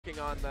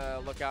working on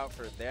the lookout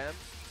for them.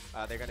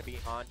 They're going to be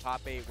on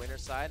top 8 winner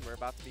side, and we're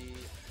about to be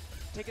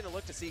taking a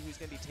look to see who's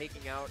going to be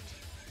taking out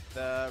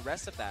the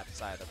rest of that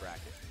side of the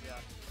bracket. Yeah,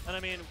 and I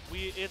mean,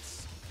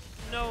 it's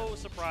no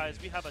surprise.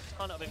 We have a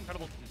ton of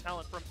incredible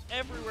talent from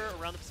everywhere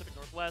around the Pacific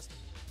Northwest.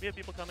 We have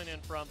people coming in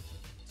from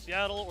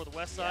Seattle or the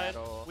west side.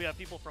 We have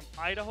people from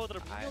Idaho that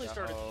have really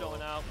started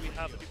showing out. We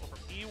have the people from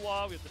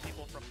Iowa. We have the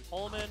people from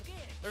Pullman.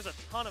 There's a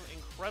ton of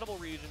incredible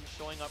regions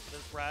showing up for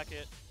this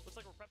bracket. Looks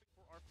like we're prepping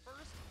for our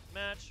first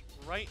match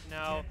right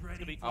now. It's going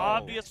to be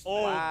Obvious.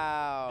 Oh,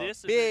 wow. This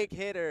is big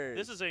hitter.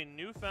 This is a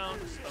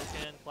newfound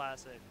Spokane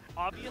classic.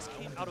 Obvious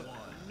came out of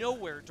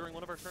nowhere during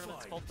one of our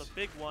tournaments called the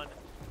Big One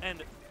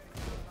and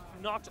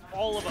knocked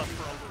all of us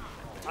for a loop.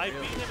 I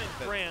beat him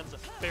in Grands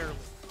barely.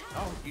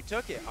 Oh, you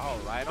took it. Oh,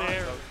 right on.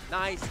 So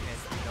nice. And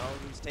you know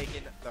who's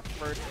taking the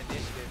first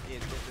initiative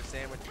is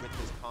MrSandwich with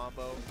his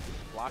combo,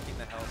 blocking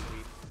the hell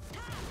sweep.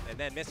 And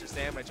then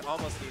MrSandwich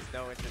almost needs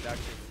no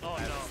introduction. Oh,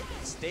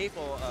 no.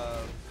 Staple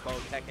of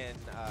both Tekken,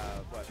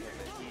 what was it,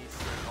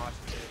 East and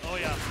Washington. Oh,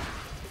 yeah.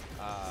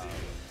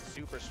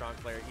 Super strong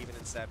player, even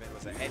in 7,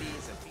 was an Eddie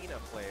Zafina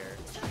player.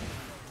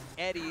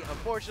 Eddie,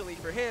 unfortunately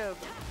for him,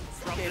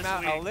 came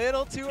out a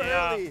little too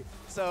early.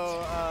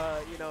 So,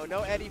 you know,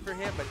 no Eddie for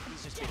him, but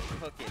he's just been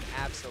cooking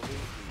absolutely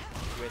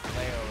with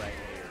Leo right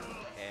here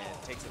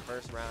and takes the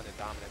first round in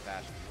dominant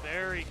fashion.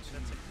 Very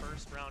convincing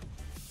first round.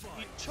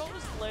 He chose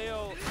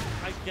Leo,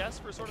 I guess,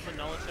 for sort of the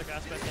knowledge check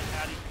aspect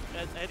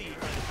that Eddie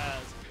kind of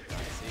has. I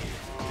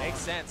see. Makes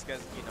sense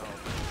because, you know,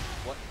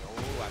 what?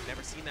 Oh, I've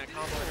never seen that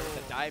combo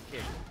with a dive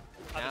kick.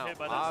 Now,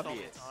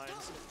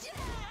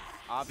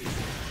 Obvious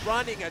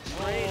running a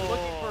train,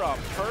 looking for a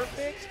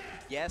perfect.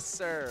 Yes,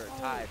 sir.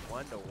 Tied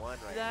 1-1 right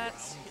now.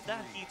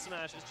 That heat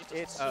smash is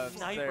just a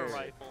sniper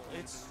rifle.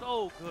 It's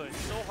so good,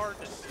 so hard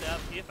to step,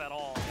 if at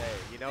all. Hey,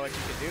 you know what you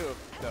can do,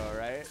 though,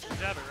 right?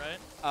 Jab it, right?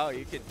 Oh,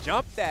 you can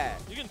jump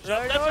that. You can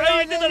jump. That's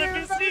right. You did that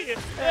in BC.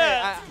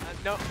 Yeah.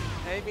 No,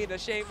 I didn't mean to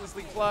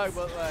shamelessly plug,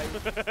 but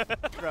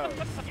like, bro,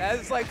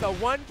 that's like the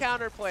one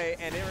counter play,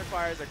 and it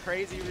requires a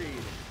crazy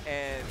read.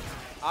 And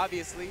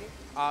obviously,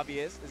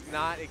 Obvious is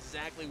not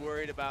exactly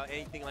worried about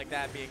anything like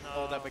that being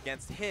pulled up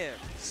against him.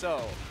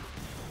 So.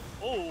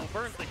 Oh,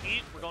 burns the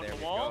heat. We're going to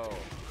the wall.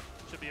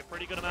 Should be a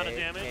pretty good amount of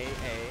damage.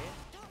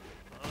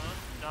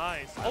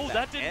 Nice. Oh,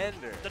 that didn't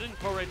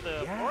prorate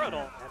the floor at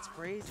all. That's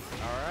crazy.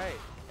 All right.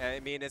 I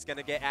mean, it's going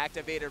to get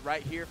activated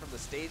right here from the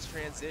stage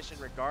transition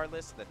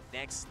regardless. The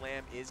next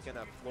slam is going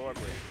to floor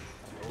break.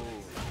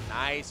 Oh,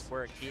 nice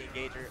work. Heat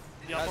engager.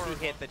 Does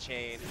he hit the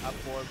chain? Up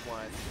forward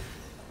 1.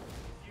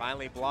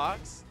 Finally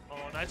blocks. Oh,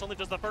 nice. Only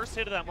does the first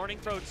hit of that morning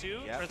throw,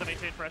 too. Tries to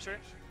maintain pressure.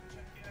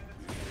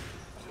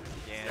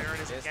 There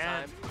it is this again.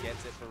 Time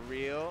gets it for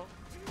real.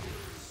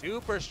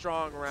 Super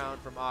strong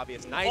round from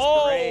Obvious. Nice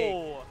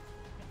break.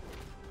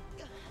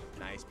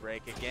 Nice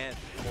break again.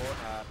 For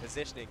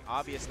positioning.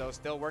 Obvious, though,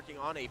 still working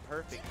on a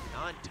perfect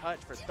non-touch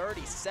for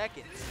 30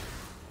 seconds.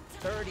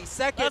 30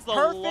 seconds. That's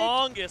the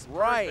longest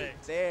right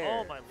there.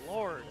 Oh, my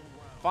Lord.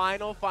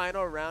 Final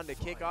round to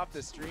kick off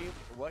the stream.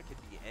 What could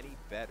be any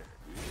better?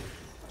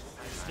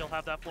 I still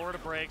have that floor to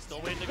break. Still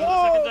waiting to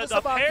go to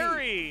the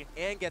parry.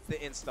 And gets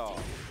the install.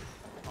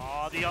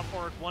 Oh, the up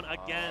forward 1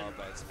 again. Oh,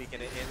 but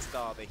speaking of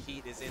install, the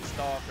heat is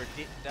installed for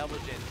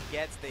Double-Jin.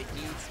 Gets the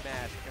heat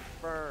smash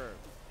confirmed.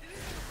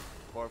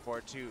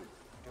 4-4-2. Doing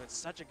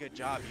such a good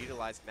job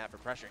utilizing that for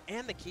pressure.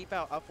 And the keep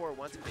out up forward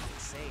 1's been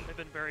insane. They've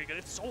been very good.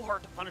 It's so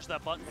hard to punish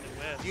that button when it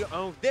whiffs. You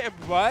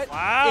what?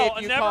 Wow,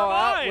 if you never call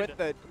mind. Out with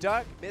the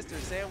duck,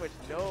 MrSandwich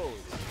knows.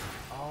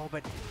 Oh,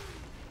 but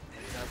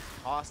ends up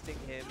costing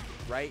him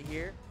right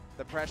here.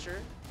 The pressure.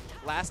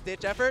 Last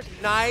ditch effort.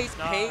 Nice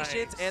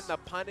patience, and the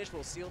punish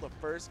will seal the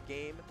first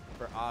game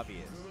for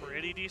Obvious.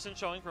 Pretty decent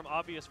showing from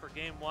Obvious for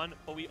game 1,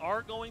 but we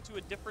are going to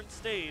a different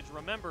stage.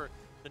 Remember,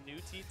 the new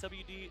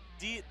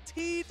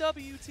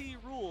TWT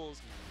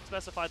rules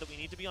specify that we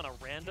need to be on a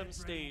random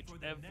stage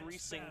every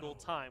single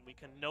time. We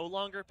can no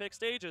longer pick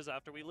stages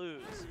after we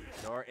lose.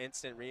 Nor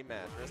instant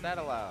rematch. Or is that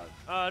allowed?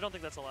 I don't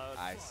think that's allowed.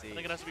 I see. I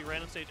think it has to be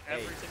random stage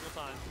every single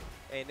time.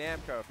 Hey,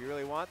 Namco, if you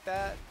really want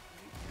that,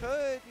 you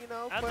could, you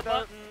know, add put the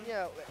button.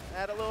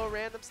 Add a little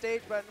random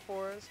stage button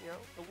for us, you know.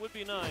 It would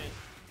be nice.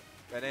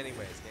 But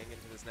anyways, getting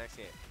into this next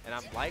game. And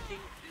I'm liking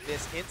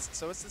this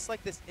so it's just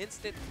like this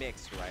instant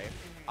mix, right?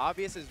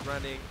 Obvious is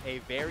running a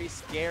very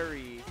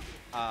scary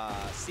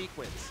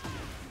sequence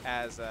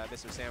as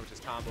MrSandwich is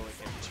comboing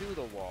him to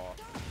the wall.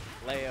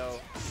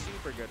 Leo,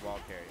 super good wall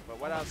carry. But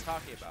what I was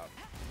talking about,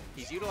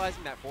 he's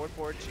utilizing that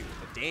 4-4-2,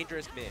 the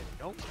dangerous mid.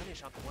 No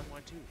punish on the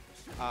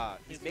 1-1-2.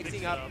 He's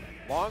mixing up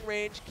long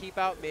range, keep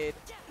out mid,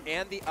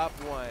 and the up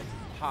 1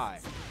 high.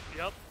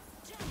 Yep.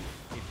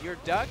 If you're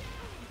duck,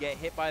 you get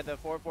hit by the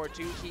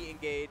 4-4-2 key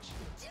engage.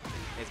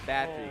 It's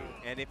bad for you.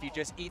 And if you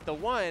just eat the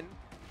 1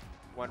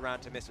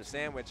 round to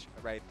MrSandwich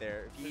right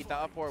there. If you eat the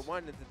up 4-1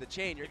 into the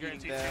chain, you're eating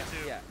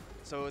the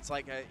So it's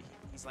like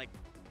he's like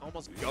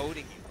almost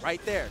goading you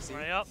right there. See,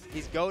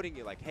 he's goading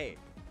you like, hey,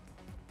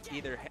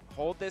 either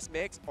hold this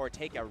mix or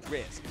take a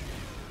risk.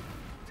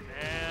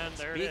 And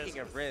there it is.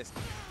 Speaking of risk,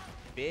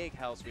 big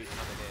hell sweep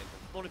coming in.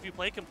 Well, if you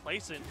play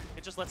complacent,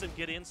 it just lets him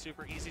get in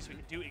super easy, so he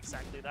can do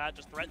exactly that.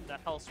 Just threaten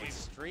that hell sweep.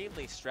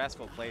 Extremely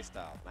stressful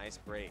playstyle. Nice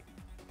break.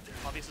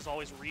 Obvious is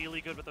always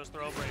really good with those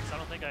throw breaks. I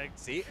don't think I...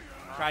 See?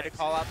 Tried to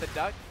call out the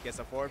duck. Gets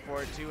a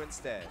forward-2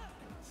 instead.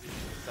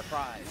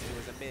 Surprise. It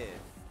was a mid.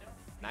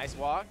 Nice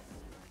walk.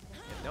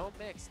 And no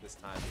mix this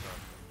time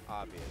from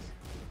Obvious.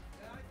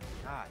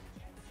 God.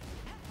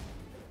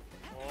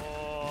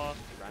 Oh,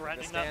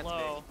 threatening that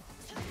low. Mix.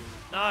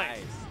 Nice.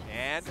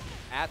 And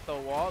at the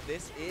wall,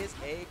 this is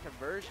a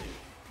conversion.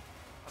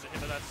 I've been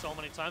hit by that so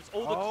many times.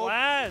 Oh, the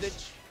clash.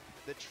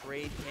 The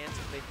trade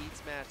cancels the heat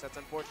smash. That's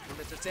unfortunate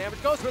for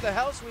MrSandwich. Goes for the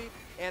hell sweep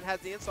and has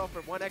the insult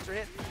for 1 extra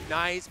hit.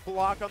 Nice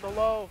block on the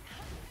low.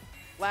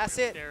 Last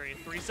hit. Scary.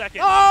 3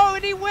 seconds. Oh,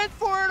 and he went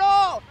for it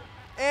all.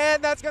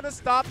 And that's going to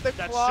stop the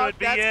clock.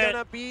 That's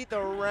going to be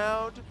the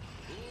round.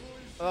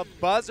 A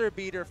buzzer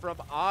beater from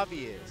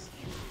Obvious.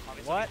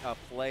 What a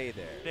play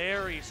there.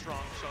 Very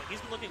strong showing. He's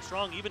been looking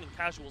strong even in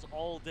casuals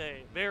all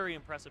day. Very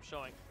impressive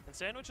showing. And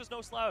Sandwich is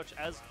no slouch,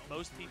 as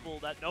most people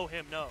that know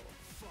him know.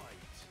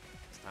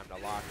 It's time to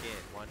lock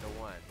in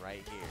 1-to-1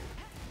 right here.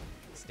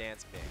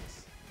 Stance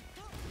mix.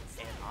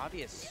 And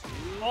Obvious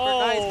super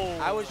nice.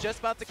 I was just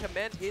about to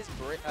commend his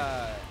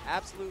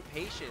absolute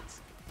patience,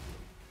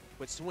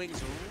 which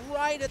swings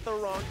right at the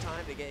wrong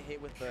time to get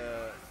hit with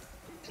the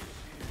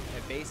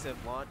evasive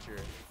launcher.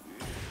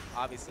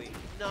 Obviously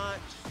not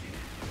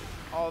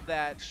all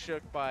that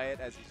shook by it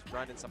as he's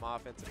running some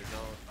offense of his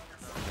own.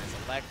 Nice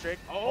electric.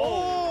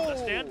 Oh! The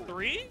stand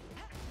 3?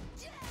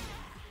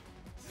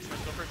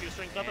 Let's go for a few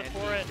strings, nothing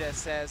for it. He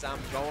just says, I'm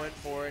going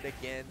for it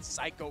again.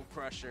 Psycho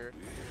Crusher.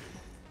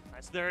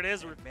 Nice, there it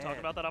is. We're talking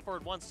about that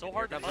upward one. So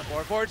hard to comes the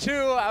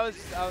 4-4-2. I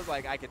was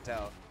like, I could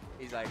tell.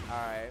 He's like, all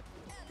right.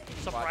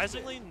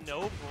 Surprisingly,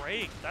 no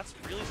break. That's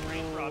really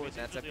strange for Obvious.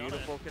 That's a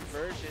beautiful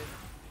conversion.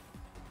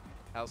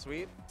 Hell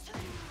sweep.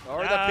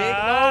 Or the big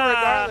low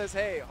regardless.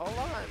 Hey, hold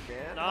on,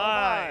 man.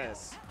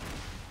 Nice.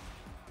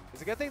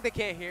 It's a good thing they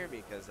can't hear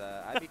me because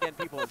I'd be getting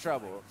people in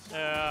trouble.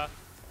 Yeah.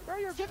 Bro,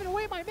 you're giving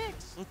away my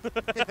mix.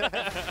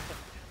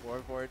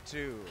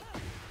 4-4-2.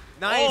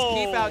 Nice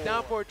keep out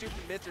down 4-2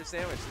 from MrSandwich.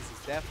 This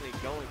is definitely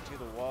going to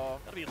the wall.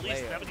 That'll be at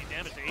least 70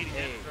 damage to 80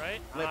 damage, right?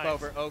 Flip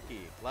over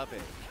Oki. Love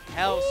it.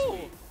 Hell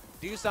sweep.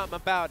 Do something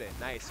about it.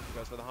 Nice.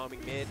 Goes for the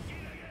homing mid.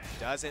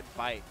 Doesn't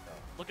bite.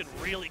 Looking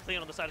really clean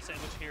on the side of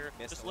Sandwich here.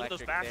 Missed Just look at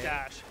those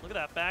backdash. Look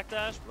at that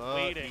backdash. Look,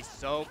 waiting. He's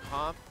so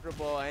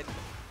comfortable and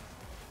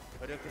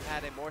could have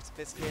had a more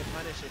sophisticated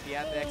punish if he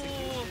had the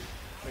execution.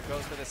 But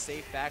goes for the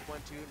safe back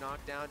 1-2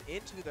 knockdown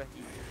into the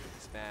heat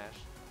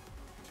smash.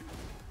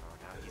 Oh,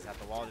 now he's at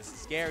the wall. This is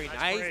scary.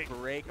 Nice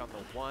break on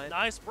the 1.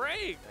 Nice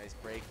break. Nice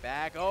break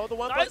back. Oh, the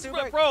 1+2 nice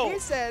break. Bro. He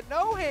said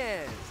no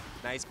hands.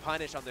 Nice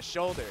punish on the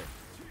shoulder.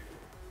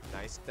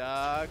 Nice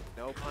duck,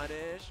 no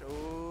punish.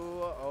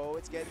 Ooh, oh,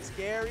 it's getting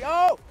scary.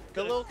 Oh,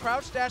 the little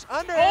crouch dash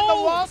under and the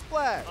wall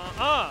splash.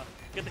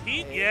 Get the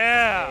heat,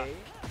 yeah.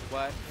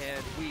 What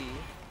can we?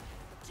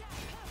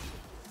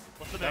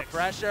 What's the The next?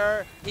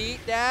 pressure, heat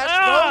dash,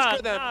 goes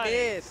for the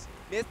miss.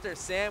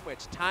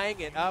 MrSandwich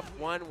tying it up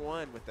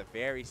 1-1 with a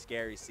very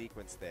scary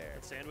sequence there.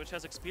 Sandwich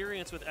has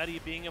experience with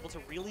Eddie being able to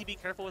really be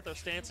careful with those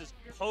stances,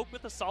 poke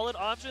with the solid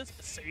options,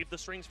 save the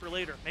strings for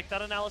later. Make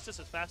that analysis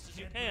as fast as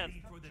you can.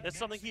 That's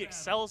something he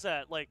excels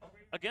at, like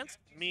against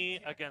me,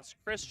 against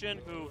Christian,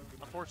 who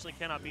unfortunately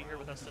cannot be here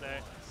with us today.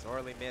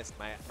 Sorely missed,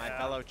 my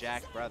fellow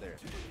Jack brother.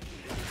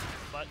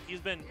 But he's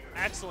been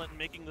excellent in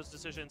making those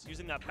decisions,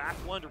 using that back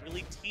 1 to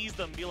really tease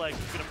them, be like, you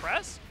gonna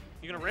press?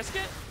 You gonna risk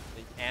it?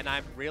 And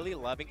I'm really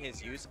loving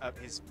his use of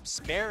his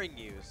sparing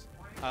use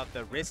of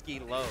the risky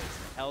lows,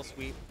 the L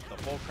sweep, the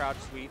full crouch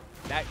sweep.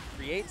 That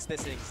creates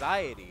this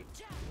anxiety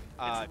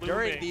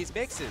during these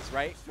mixes,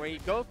 right? Where you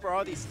go for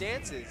all these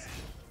stances,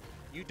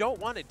 you don't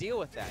want to deal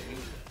with that.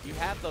 You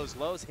have those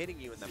lows hitting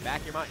you in the back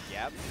of your mind.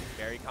 Yep,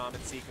 very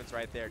common sequence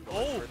right there.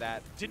 Going for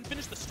that. Didn't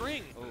finish the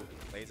string. Ooh,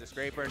 laser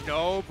scraper,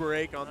 no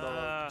break on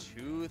the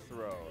 2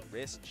 throw,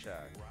 wrist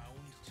chuck.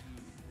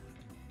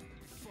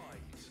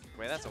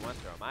 Wait, that's a 1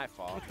 throw. My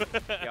fault.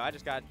 Yo, I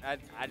just made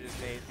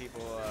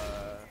people.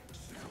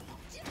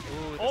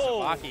 Ooh, the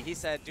Sabaki. He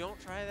said, "Don't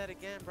try that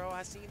again, bro.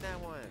 I seen that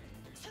one."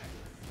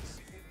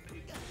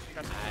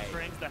 Got some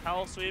strings. The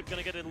hell sweep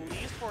gonna get at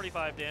least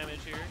 45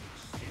 damage here.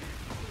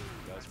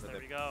 Goes for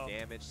the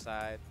damage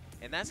side,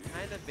 and that's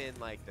kind of been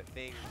like the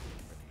thing.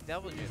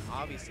 Deviljin,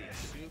 obviously a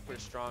super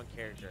strong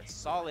character,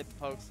 solid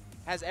pokes,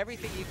 has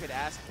everything you could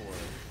ask for.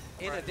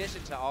 In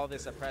addition to all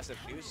this oppressive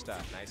new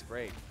stuff. Nice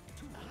break.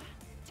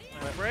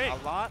 Break. A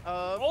lot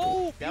of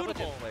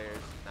Deviljin players,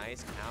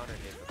 nice counter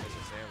hit with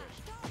MrSandwich,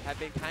 have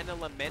been kind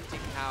of lamenting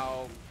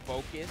how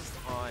focused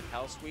on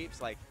hell sweeps.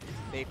 Like,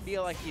 they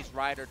feel like he's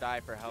ride or die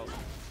for hell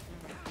sweeps.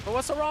 But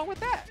what's so wrong with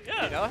that?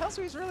 Yeah. You know, hell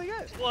sweep's really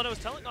good. Well, and I was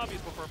telling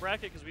Obvious before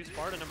bracket, because we've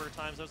sparred a number of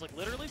times, I was like,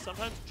 literally,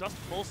 sometimes just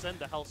full send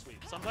the hell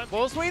sweep. Sometimes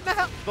full sweep the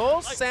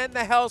hell, send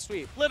the hell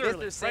sweep.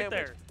 Literally, MrSandwich, right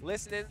there.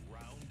 Listening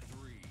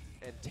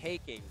and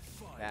taking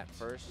that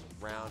first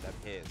round of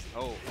his.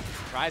 Oh,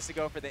 tries to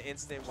go for the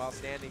instant while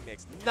standing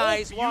mix.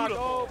 Nice walk.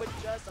 Oh, but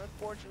just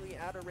unfortunately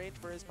out of range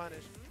for his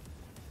punish.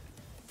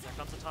 There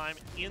comes a time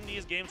in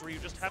these games where you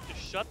just have to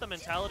shut the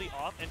mentality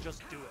off and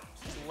just do it.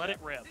 Just let it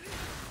rip. Goes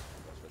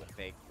for the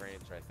fake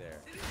frames right there.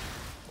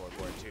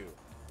 Forward 2.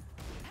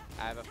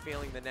 I have a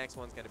feeling the next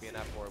one's going to be an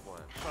F4-1.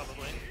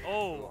 Probably.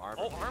 Oh, Ooh,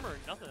 armor,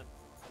 nothing.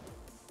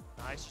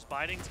 Nice, just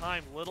biding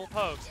time. Little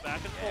pokes,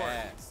 back and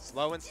Yeah. forth.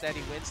 Slow and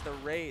steady wins the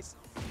race.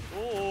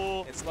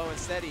 Ooh. And slow and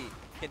steady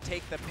can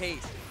take the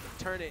pace,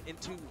 turn it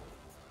into.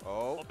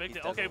 Oh, big he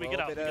deal. does Okay, a we get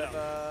little out, bit of,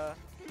 a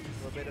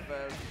little bit of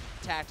a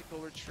tactical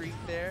retreat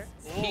there.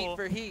 Ooh. Heat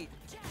for heat.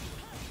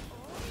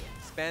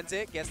 Spends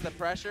it, gets the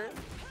pressure.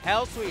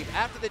 Hell sweep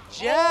after the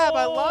jab.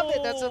 I love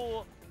it. That's a.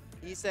 Oh.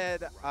 He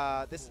said,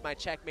 "This is my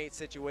checkmate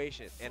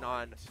situation," and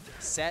on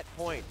set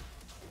point,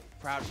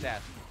 crouch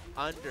dash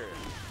under.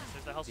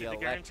 There's the hell sweep,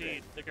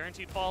 electric. the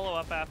guaranteed follow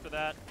up after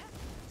that.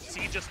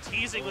 See, just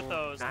teasing with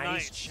those.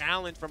 Nice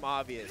challenge from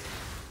Obvious.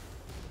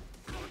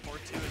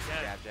 Forward 2 again.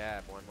 Jab,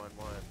 jab,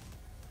 1-1-1.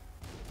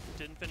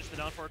 Didn't finish the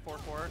down forward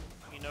 4-4.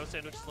 You know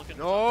Sandwich is looking.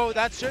 No,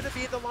 that shouldn't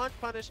be the launch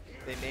punish.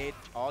 They made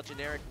all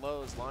generic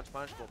lows launch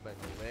punishable, but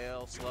a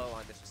little slow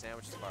on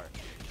MrSandwich's part.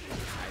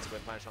 Nice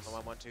whip punish on the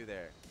 1-1-2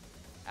 there.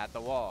 At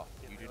the wall.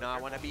 You do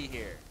not want to be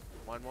here.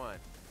 1-1.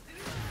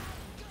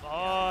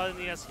 Oh, and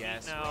he has heat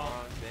Guess now.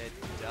 wrong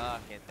the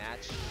duck, and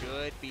that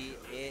should be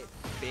it.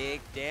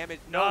 Big damage.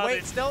 No, No,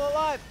 wait, still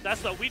alive.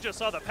 That's the, we just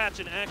saw the patch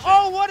in action.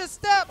 Oh, what a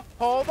step.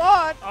 Hold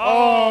on.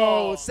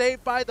 Oh. Oh,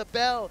 saved by the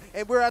bell.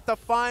 And we're at the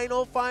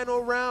final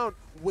round.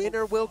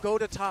 Winner will go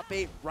to top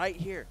 8 right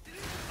here.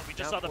 And we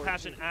just saw the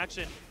patch in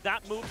action.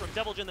 That move from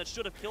Deviljin that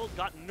should have killed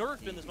got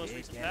nerfed in this most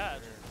recent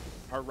patch.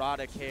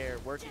 Harada care,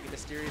 working in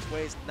mysterious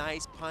ways.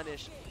 Nice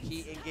punish.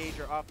 Heat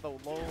engager off the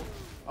low.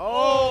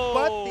 Oh,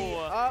 but the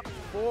up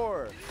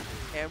 4.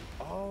 And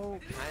oh,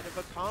 kind of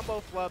a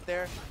combo flub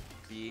there.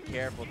 Be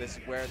careful. This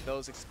is where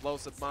those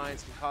explosive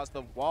mines can cause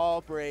the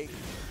wall break.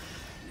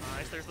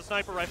 Nice, there's the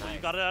sniper rifle. Nice.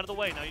 You got it out of the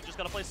way. Now you just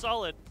got to play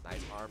solid.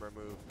 Nice armor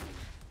move.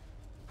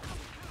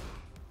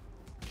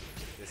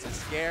 This is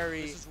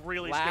scary. This is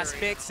really Last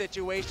scary. mix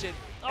situation.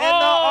 Oh, And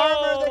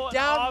the armor, the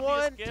down Obvious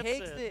one, gets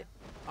takes it. it.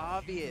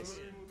 Obvious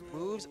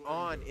moves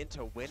on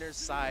into winner's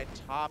side,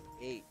 top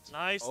 8.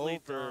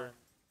 Nicely done.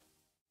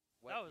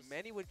 What That was-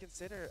 many would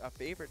consider a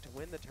favorite to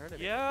win the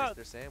tournament, Yeah.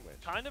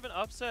 MrSandwich. Kind of an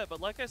upset,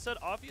 but like I said,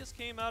 Obvious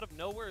came out of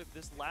nowhere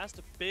this last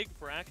big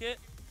bracket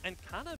and kind of